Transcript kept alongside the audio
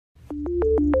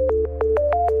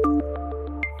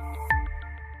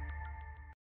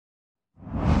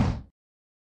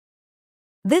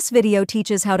This video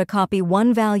teaches how to copy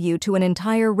one value to an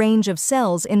entire range of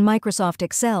cells in Microsoft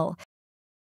Excel.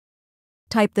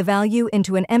 Type the value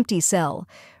into an empty cell.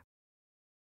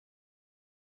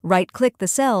 Right-click the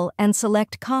cell and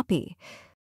select Copy.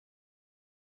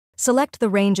 Select the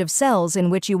range of cells in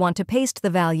which you want to paste the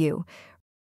value.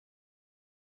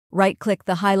 Right-click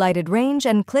the highlighted range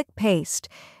and click Paste.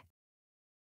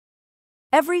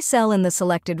 Every cell in the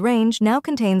selected range now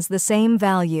contains the same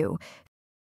value.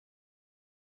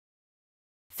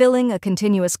 Filling a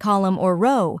continuous column or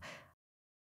row.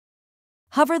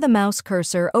 Hover the mouse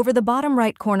cursor over the bottom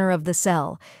right corner of the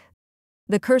cell.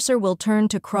 The cursor will turn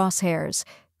to crosshairs.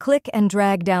 Click and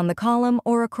drag down the column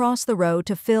or across the row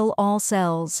to fill all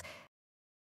cells.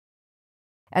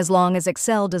 As long as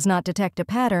Excel does not detect a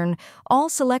pattern, all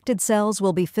selected cells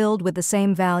will be filled with the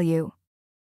same value.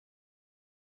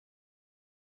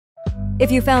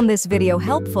 If you found this video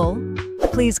helpful,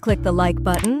 please click the like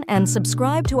button and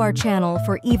subscribe to our channel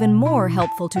for even more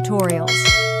helpful tutorials.